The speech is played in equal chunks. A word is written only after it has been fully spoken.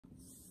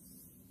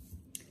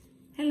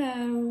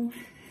Hello.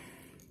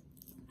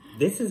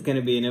 This is going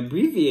to be an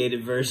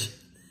abbreviated version.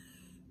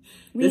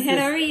 We had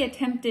already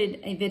attempted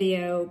a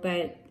video,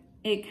 but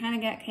it kind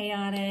of got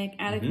chaotic,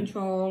 out of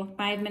control.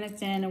 5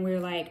 minutes in, and we were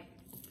like,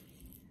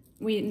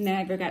 we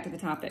never got to the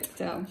topic.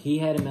 So he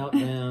had a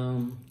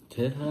meltdown.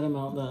 Tiff had a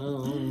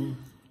meltdown.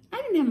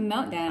 I didn't have a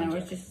meltdown. I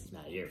was just.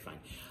 No, you're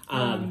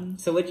fine.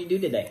 So what'd you do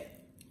today?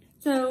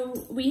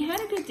 So we had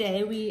a good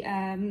day. We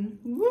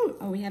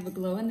we have a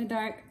glow in the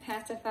dark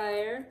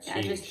pacifier. Jeez.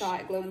 I just saw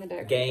it glow in the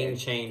dark. Game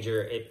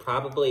changer. It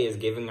probably is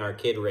giving our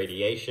kid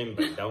radiation,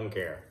 but don't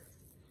care.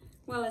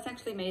 Well, it's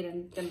actually made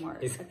in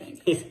Denmark, I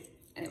think.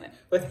 Anyway.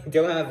 But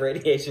don't have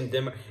radiation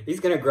Denmark. He's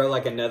gonna grow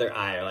like another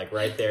eye, like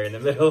right there in the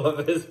middle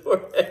of his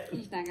forehead.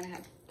 He's not gonna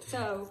have.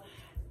 So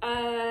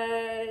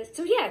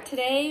yeah,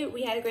 today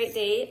we had a great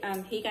day.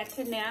 He got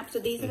to nap. So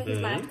these are his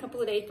last couple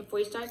of days before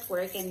he starts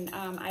work, and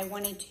I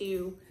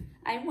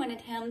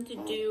wanted him to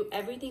do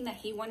everything that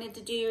he wanted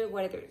to do,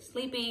 whether it's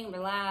sleeping,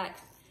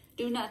 relax,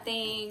 do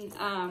nothing,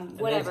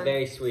 whatever. That's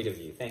very sweet of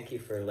you. Thank you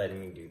for letting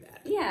me do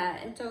that. Yeah,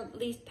 and so at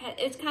least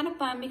it's kind of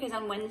fun because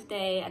on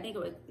Wednesday, I think it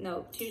was,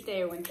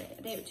 Tuesday or Wednesday,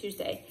 I think it was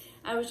Tuesday,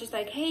 I was just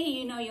like, hey,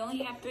 you only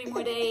have 3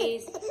 more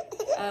days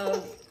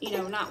of,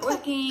 not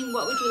working.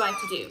 What would you like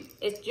to do?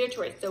 It's your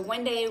choice. So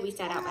one day we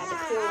sat out by the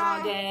pool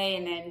all day,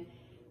 and then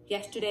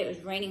yesterday it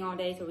was raining all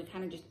day, so we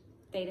kind of just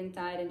stayed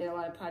inside and did a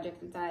lot of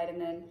projects inside.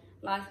 And then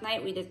last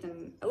night we did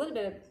a little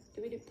bit of,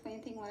 did we do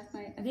planting last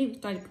night? I think we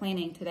started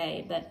planting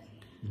today, but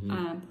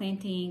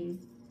planting,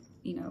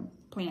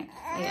 plants,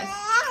 I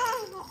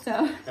guess.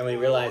 So. And we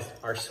realized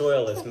our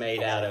soil is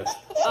made out of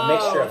a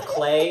mixture of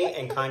clay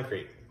and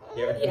concrete.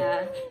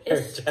 Yeah,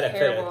 it's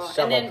terrible.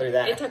 And then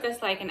it took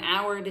us like an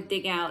hour to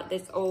dig out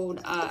this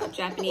old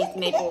Japanese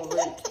maple root.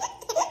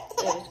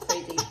 It was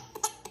crazy.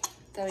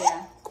 So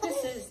yeah,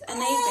 this is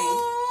amazing.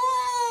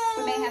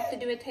 We may have to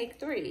do a take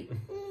 3.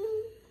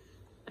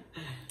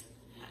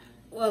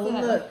 Well,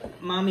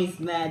 look, mommy's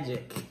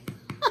magic.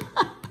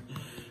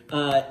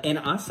 And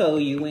also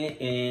you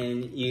went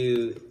and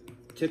you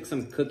took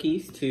some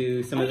cookies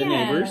to some of the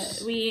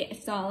neighbors.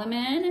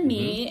 Solomon and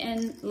me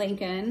and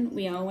Lincoln,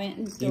 we all went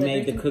and delivered. You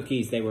made the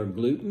cookies. They were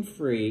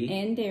gluten-free.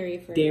 And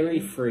dairy-free.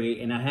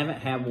 Dairy-free. And I haven't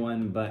had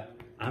one, but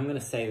I'm going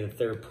to say that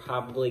they're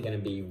probably going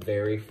to be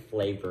very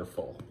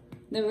flavorful.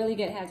 They're really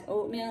good. It has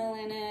oatmeal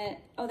in it.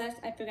 Oh,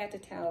 I forgot to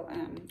tell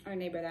our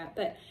neighbor that.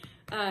 But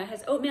it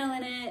has oatmeal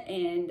in it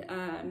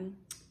and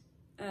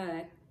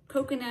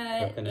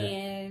coconut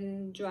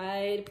and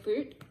dried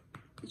fruit.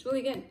 It's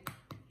really good.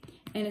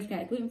 And it's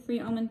got gluten-free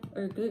almond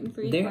or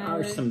gluten-free There flour.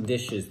 are some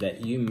dishes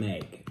that you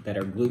make that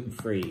are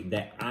gluten-free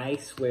that I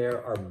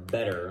swear are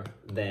better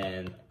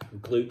than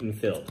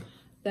gluten-filled.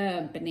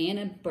 The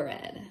banana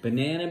bread.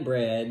 Banana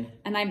bread.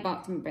 And I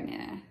bought some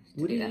banana.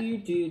 What do you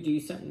do? Do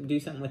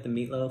something with the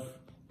meatloaf?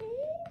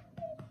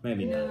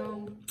 Maybe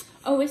no.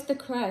 Oh, it's the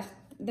crust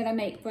that I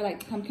make for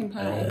like pumpkin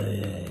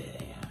pie.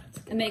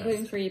 I make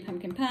gluten-free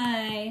pumpkin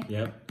pie.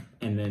 Yep.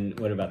 And then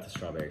what about the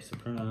strawberry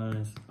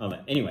surprise? All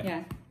that. Anyway.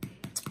 Yeah.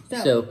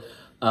 So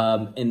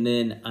and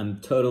then I'm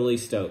totally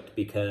stoked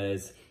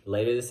because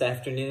later this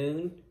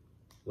afternoon,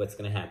 what's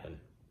going to happen?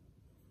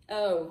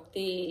 Oh,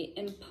 the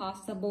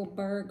Impossible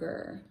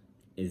Burger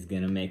is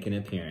going to make an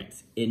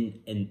appearance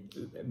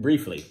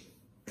briefly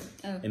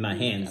in my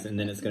hands, and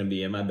then it's going to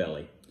be in my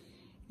belly.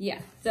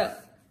 Yeah. So,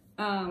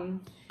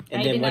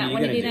 I did not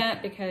want to do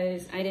that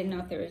because I didn't know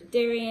if there was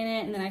dairy in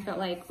it, and then I felt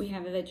like we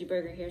have a veggie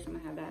burger here, so I'm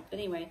going to have that. But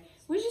anyway,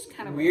 we're just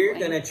kind of I'm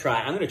going to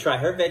try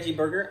her veggie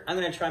burger. I'm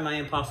going to try my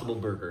Impossible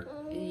Burger.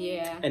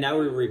 Yeah. And I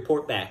will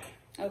report back.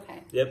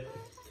 Okay. Yep.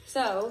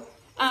 So,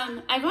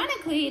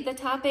 ironically, the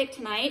topic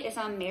tonight is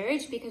on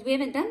marriage because we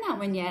haven't done that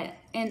one yet.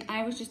 And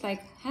I was just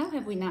like, how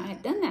have we not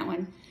have done that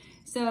one?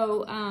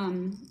 So,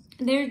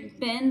 there's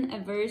been a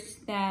verse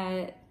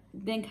that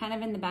been kind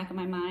of in the back of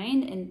my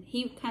mind, and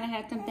he kind of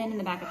had something in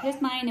the back of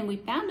his mind, and we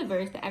found a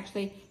verse that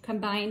actually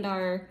combined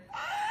our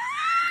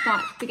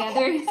thoughts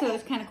together, so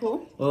it's kind of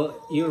cool.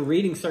 Well, you were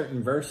reading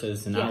certain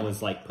verses, and I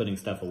was like putting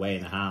stuff away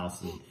in the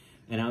house,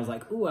 and I was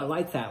like, ooh, I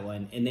like that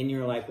one. And then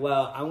you're like,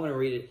 well, I want to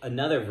read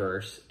another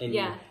verse, and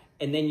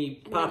and then you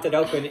popped it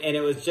open, and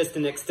it was just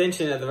an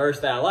extension of the verse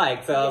that I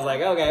liked. So I was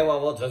like, okay,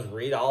 well, we'll just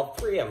read all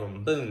 3 of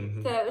them.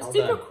 Boom. So it was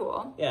super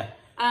cool. Yeah.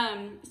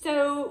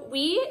 So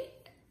we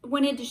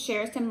wanted to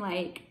share some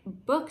like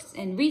books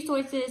and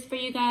resources for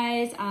you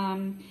guys.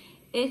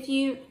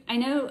 I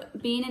know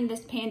being in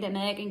this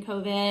pandemic and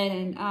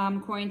COVID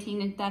and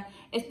quarantine and stuff,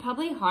 it's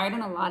probably hard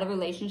on a lot of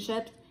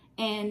relationships.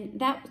 And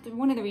that's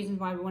one of the reasons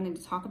why we wanted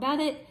to talk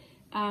about it,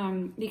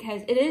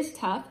 because it is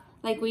tough.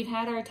 Like, we've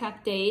had our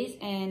tough days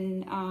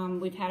and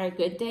we've had our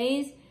good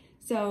days.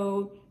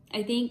 So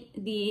I think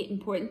the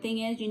important thing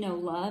is,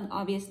 love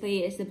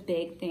obviously is a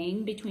big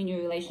thing between your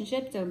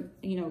relationship. So,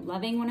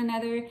 loving one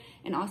another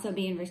and also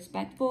being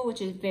respectful,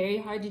 which is very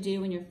hard to do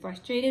when you're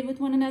frustrated with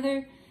one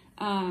another.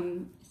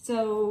 What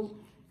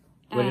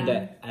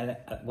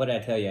did I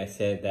tell you? I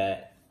said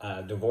that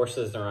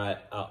divorces are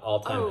at an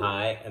all-time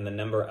high, and the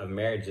number of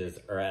marriages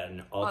are at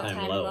an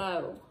all-time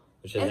low.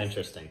 which is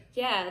interesting.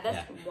 Yeah,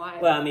 that's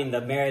wild. Well, I mean, the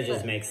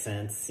marriages make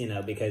sense, you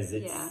know, because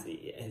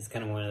it's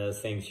kind of one of those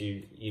things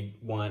you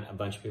want a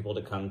bunch of people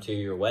to come to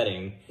your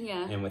wedding.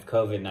 Yeah. And with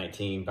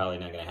COVID-19, probably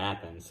not going to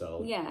happen.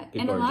 So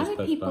and a lot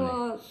of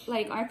people,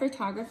 like our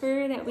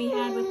photographer that we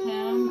had with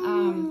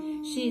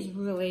him, she's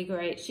really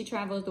great. She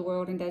travels the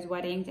world and does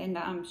weddings, and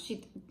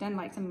she's done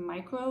like some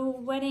micro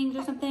weddings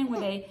or something where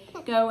they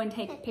go and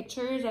take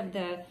pictures of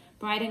the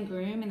bride and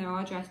groom, and they're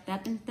all dressed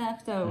up and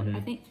stuff. So I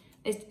think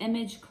it's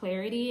Image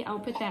Clarity. I'll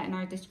put that in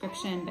our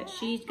description, but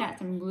she's got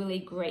some really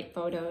great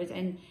photos.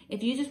 And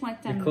if you just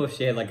want some... Cool,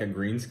 she had like a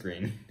green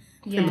screen.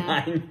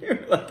 Yeah.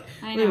 Like,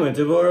 I know. We went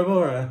to Bora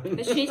Bora.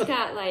 But she's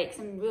got like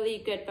some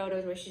really good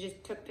photos where she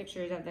just took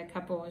pictures of the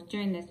couples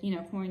during this, you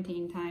know,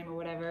 quarantine time or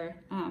whatever.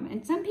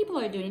 And some people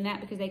are doing that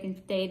because they can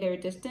stay their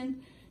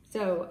distance.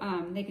 So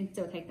they can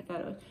still take the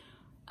photos.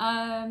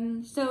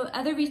 So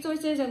other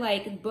resources are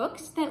like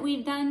books that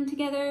we've done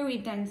together.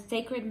 We've done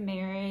Sacred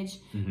Marriage.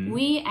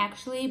 We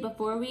actually,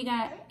 before we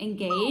got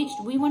engaged,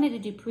 we wanted to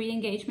do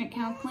pre-engagement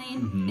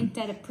counseling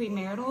instead of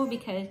premarital,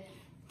 because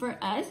for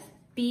us,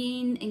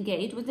 being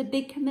engaged was a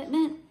big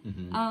commitment.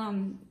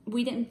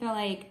 We didn't feel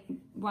like,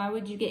 why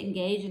would you get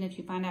engaged and if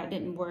you find out it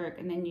didn't work,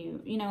 and then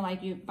you know,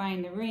 like you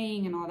buying the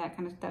ring and all that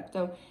kind of stuff.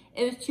 So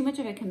it was too much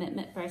of a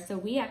commitment for us. So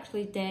we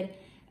actually did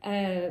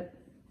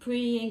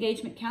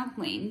pre-engagement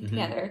counseling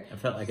together. I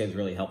felt like it was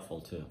really helpful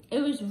too. It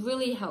was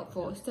really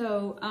helpful.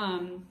 So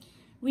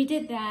we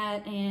did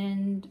that,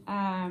 and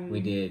we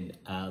did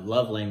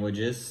love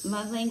languages.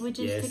 Love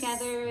languages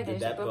together.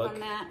 There's a book on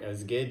that. That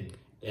was good.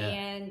 Yeah.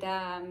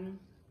 And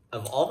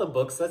of all the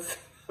books, that's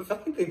I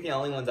feel like the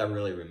only ones I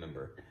really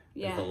remember.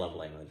 Yeah. Is the love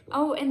language book.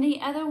 Oh, and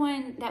the other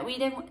one that we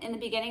did in the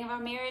beginning of our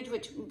marriage,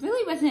 which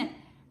really wasn't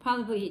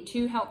probably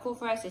too helpful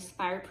for us, is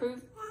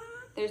Fireproof.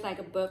 There's like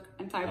a book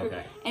on Fireproof,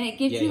 and it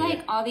gives you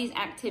like all these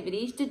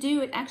activities to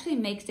do. It actually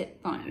makes it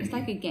fun. It's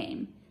like a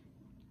game.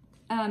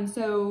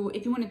 So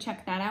if you want to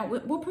check that out,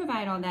 we'll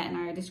provide all that in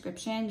our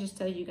description, just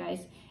so you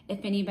guys, if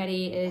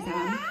anybody is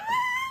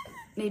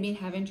maybe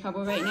having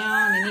trouble right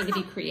now and they need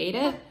to be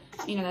creative,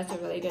 you know, that's a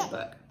really good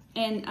book.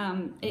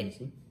 And it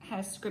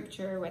has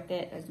scripture with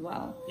it as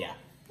well. Yeah.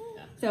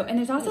 So, and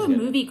there's also a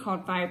movie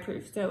called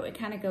Fireproof, so it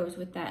kind of goes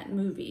with that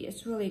movie.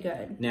 It's really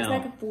good. Now, it's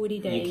like a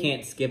 40-day. You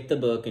can't skip the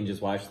book and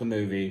just watch the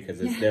movie because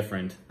it's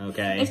different,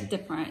 okay? It's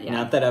different, yeah.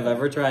 Not that I've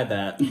ever tried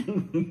that,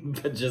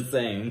 but just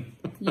saying.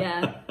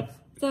 Yeah.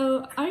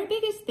 So our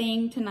biggest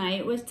thing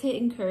tonight was to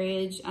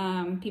encourage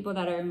people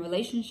that are in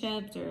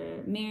relationships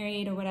or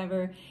married or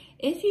whatever.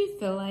 If you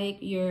feel like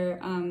you're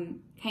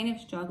kind of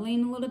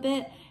struggling a little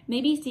bit,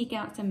 maybe seek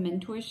out some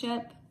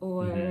mentorship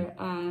or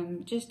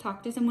just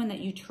talk to someone that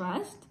you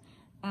trust.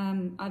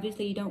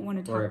 Obviously, you don't want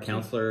to talk to... Or a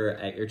counselor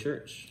at your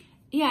church.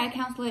 Yeah, a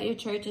counselor at your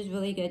church is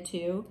really good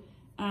too.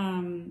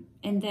 And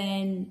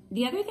then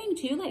the other thing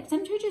too, like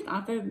some churches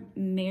offer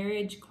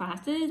marriage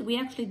classes. We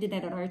actually did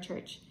that at our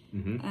church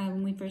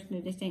when we first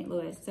moved to St.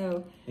 Louis.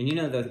 So, and you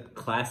know, the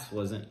class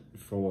wasn't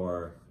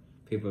for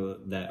people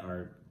that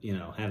are, you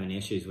know, having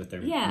issues with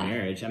their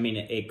marriage. I mean,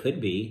 it could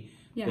be,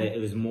 but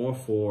it was more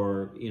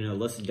for, you know,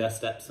 let's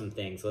dust up some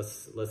things.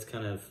 Let's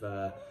kind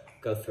of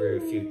go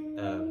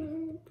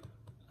through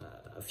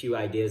a few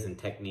ideas and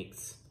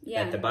techniques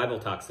that the Bible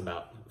talks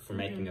about for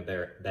making a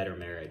better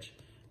marriage.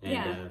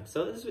 And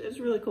so it was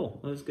really cool.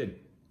 It was good.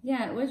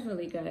 Yeah, it was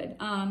really good.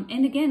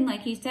 And again,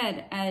 like he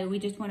said, we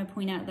just want to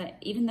point out that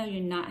even though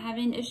you're not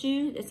having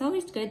issues, it's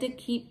always good to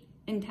keep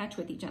in touch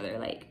with each other,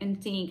 like,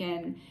 and seeing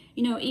again,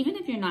 you know, even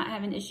if you're not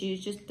having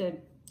issues, just to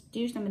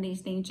do some of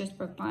these things just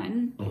for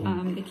fun,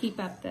 to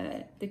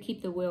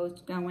keep the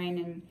wheels going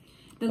and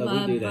the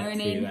love we do that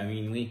burning. too. I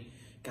mean, we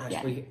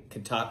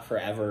could talk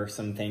forever,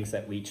 some things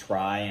that we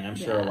try, and I'm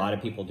sure a lot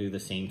of people do the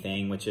same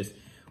thing, which is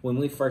when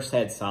we first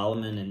had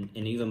Solomon,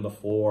 and even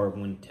before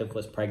when Tiff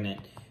was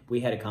pregnant, we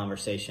had a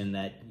conversation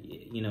that,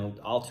 you know,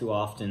 all too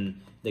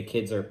often the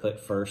kids are put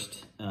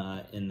first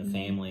in the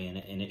family,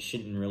 and it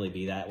shouldn't really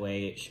be that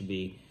way. It should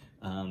be,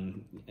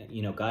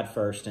 you know, God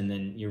first, and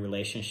then your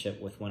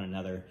relationship with one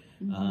another,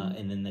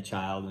 and then the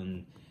child,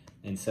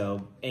 and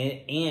so,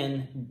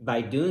 and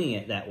by doing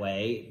it that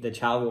way, the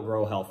child will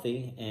grow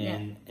healthy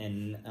and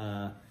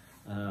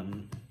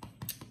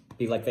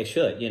be like they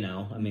should, you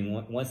know. I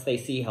mean, once they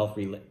see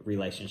healthy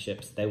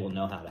relationships, they will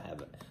know how to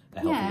have a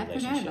healthy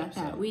relationship. I forgot about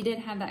that. We did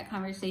have that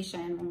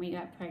conversation when we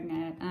got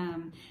pregnant.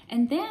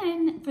 And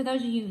then for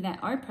those of you that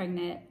are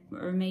pregnant,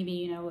 or maybe,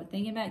 you know,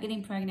 thinking about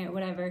getting pregnant or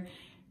whatever,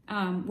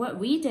 what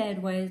we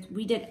did was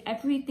we did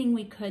everything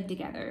we could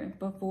together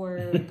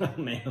before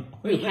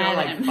we had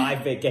like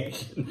 5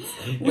 vacations.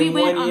 We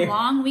went on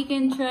long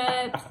weekend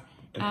trips.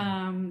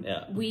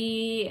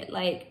 We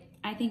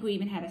I think we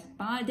even had a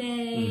spa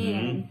day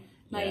and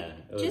it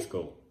was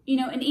cool. You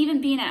know, and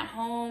even being at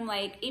home,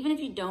 like, even if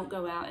you don't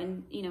go out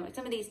and, you know,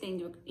 some of these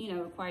things, you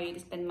know, require you to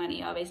spend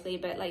money, obviously,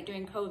 but like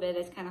during COVID,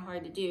 it's kind of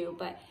hard to do,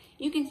 but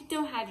you can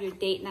still have your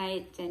date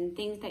nights and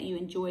things that you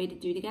enjoy to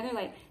do together.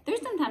 Like,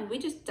 there's sometimes we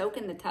just soak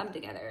in the tub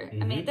together.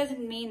 I mean, it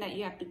doesn't mean that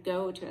you have to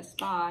go to a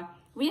spa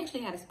We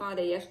actually had a spa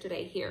day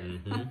yesterday here.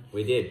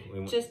 We did. We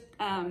went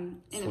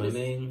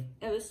swimming.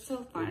 It was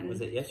so fun.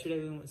 Was it yesterday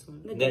we went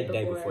swimming? The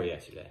day before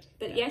yesterday.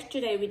 But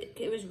yesterday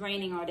it was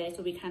raining all day,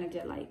 so we kind of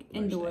did like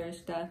indoor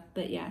stuff.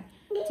 But yeah,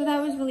 so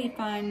that was really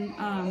fun.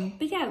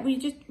 But yeah, we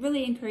just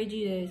really encourage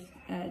you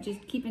to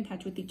just keep in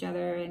touch with each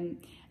other. And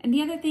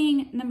the other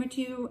thing, number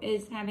 2,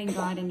 is having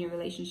God in your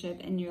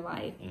relationship, in your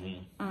life.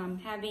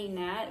 Having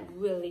that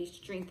really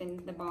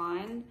strengthens the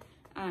bond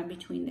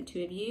between the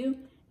two of you.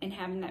 And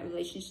having that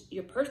relationship,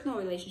 your personal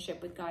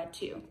relationship with God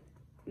too,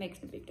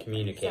 makes a big difference.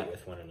 Communicate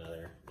with one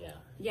another.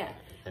 Yeah.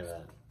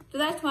 So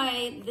that's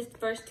why this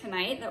verse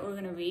tonight that we're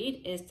going to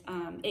read is,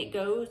 it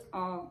goes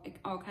all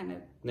kind of.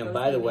 Now,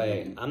 by the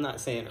way, I'm not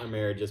saying our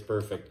marriage is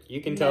perfect.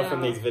 You can tell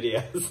from these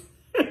videos.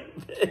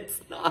 It's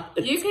not.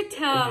 You could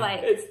tell,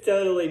 like. It's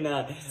totally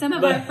not. Some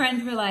of our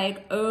friends were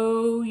like,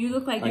 "Oh, you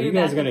look like you're you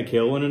guys going to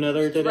kill one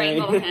another today?"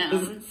 Strangle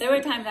him. There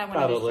were times I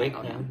wanted to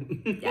strangle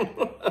him. Yeah.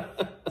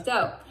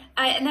 So.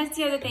 And that's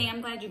the other thing.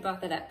 I'm glad you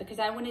brought that up because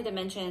I wanted to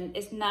mention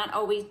it's not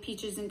always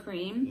peaches and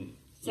cream.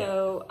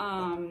 So,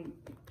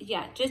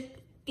 just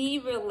be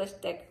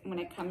realistic when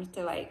it comes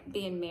to like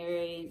being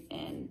married,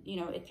 and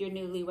if you're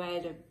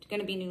newlywed or going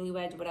to be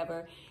newlyweds,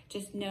 whatever.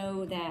 Just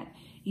know that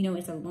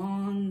it's a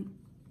long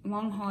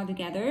haul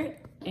together,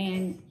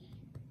 and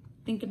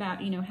think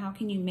about how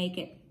can you make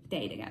it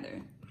stay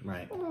together,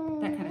 right?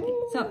 That kind of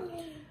thing. So,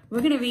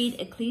 we're gonna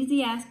read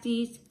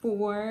Ecclesiastes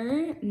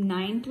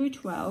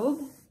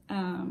 4:9-12.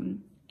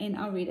 And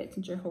I'll read it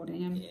since you're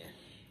holding them.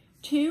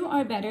 2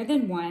 are better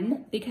than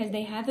 1 because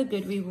they have a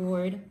good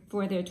reward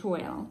for their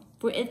toil.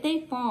 For if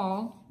they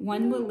fall,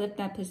 one will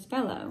lift up his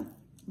fellow.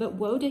 But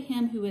woe to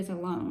him who is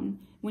alone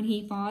when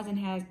he falls and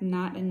has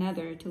not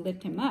another to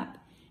lift him up.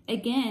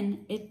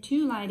 Again, if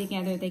 2 lie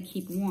together, they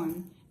keep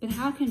warm. But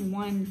how can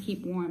one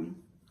keep warm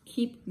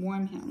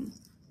him?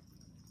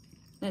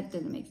 That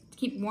doesn't make sense.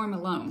 Keep warm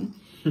alone.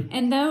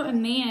 And though a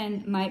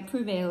man might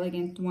prevail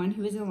against one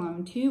who is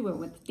alone, 2 will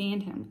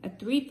withstand him. A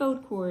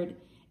 3-fold cord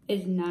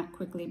is not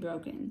quickly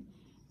broken.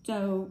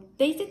 So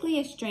basically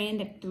a strand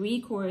of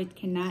 3 cords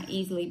cannot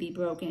easily be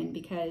broken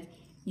because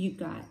you've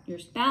got your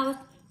spouse,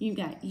 you've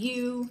got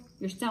you,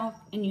 yourself,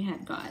 and you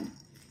have God.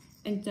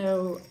 And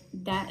so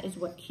that is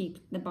what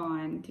keeps the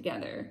bond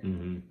together.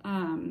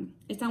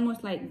 It's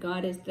almost like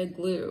God is the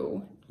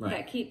glue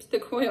that keeps the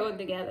coil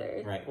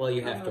together. Right. Well,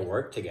 you have to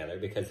work together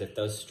because if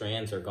those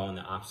strands are going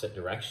the opposite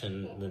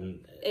direction,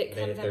 then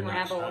they're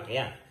not strong.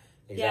 Yeah,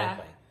 exactly.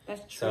 Yeah,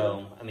 that's true.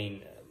 So,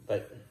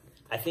 but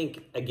I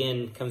think,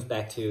 again, it comes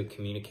back to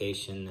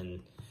communication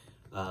and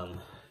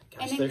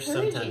there's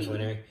sometimes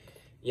when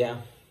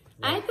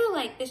I feel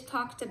like this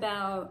talks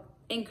about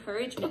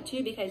encouragement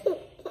too, because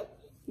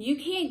you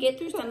can't get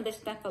through some of this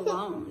stuff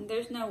alone.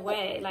 There's no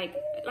way. Like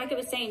I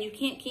was saying, you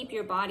can't keep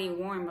your body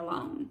warm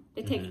alone.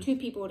 It takes 2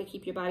 people to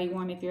keep your body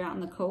warm if you're out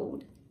in the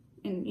cold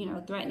and,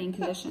 threatening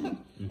condition.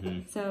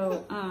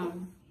 So,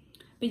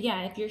 but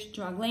yeah, if you're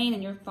struggling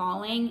and you're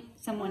falling,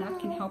 someone else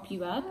can help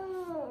you up.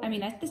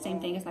 That's the same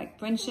thing as like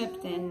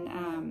friendships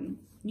and,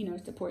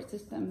 support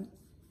systems.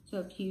 So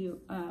if you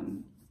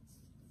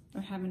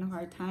are having a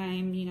hard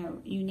time,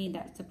 you need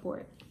that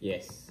support.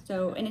 Yes.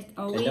 So, and it's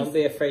always... And don't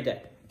be afraid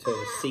to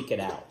seek it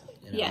out.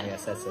 I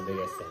guess that's the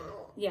biggest thing.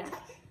 Yeah.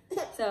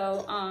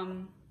 So,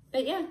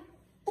 but yeah.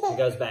 It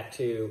goes back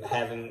to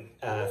having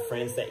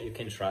friends that you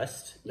can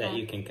trust, that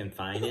you can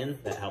confide in.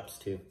 That helps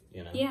too,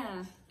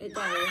 Yeah, it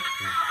does.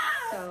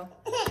 So,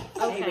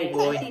 okay. Hey, big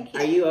boy,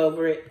 are you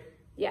over it?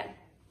 Yeah.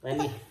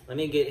 Let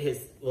me get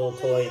his little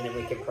toy and then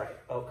we can pray.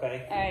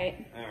 Okay. All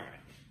right. All right.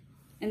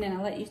 And then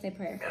I'll let you say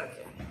prayer.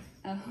 Okay.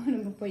 I'll hold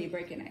him before you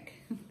break your neck.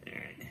 All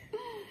right.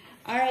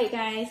 All right,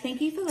 guys. Thank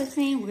you for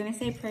listening. We're going to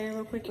say a prayer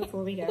real quick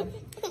before we go.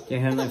 Dear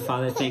Heavenly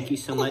Father, thank you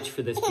so much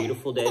for this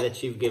beautiful day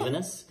that you've given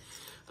us.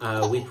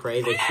 We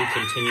pray that you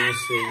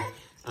continuously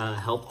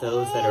help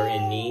those that are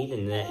in need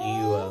and that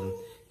you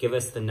give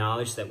us the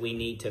knowledge that we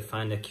need to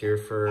find a cure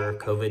for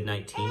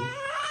COVID-19.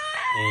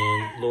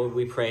 And Lord,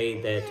 we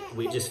pray that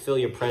we just feel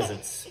your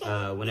presence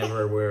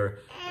whenever we're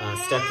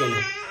stuck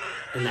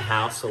in the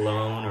house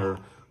alone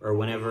or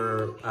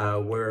whenever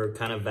we're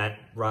kind of at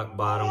rock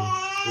bottom.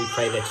 We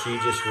pray that you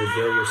just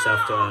reveal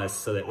yourself to us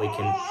so that you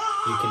can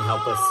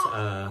help us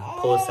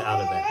pull us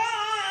out of that.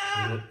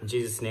 In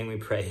Jesus' name we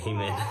pray,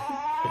 amen.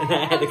 And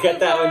I had to cut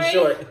that one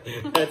short.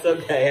 That's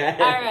okay.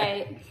 All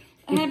right.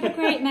 Have a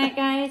great night,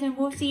 guys, and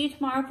we'll see you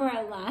tomorrow for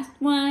our last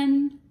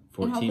one.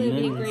 14 and hopefully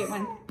minutes. It'll be a great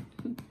one.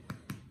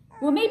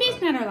 Well, maybe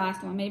it's not our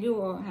last one. Maybe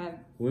we'll have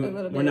a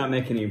little bit. We're not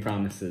making any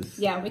promises.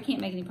 Yeah, we can't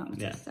make any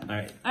promises. Yeah. So. All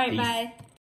right. All right, Peace. bye.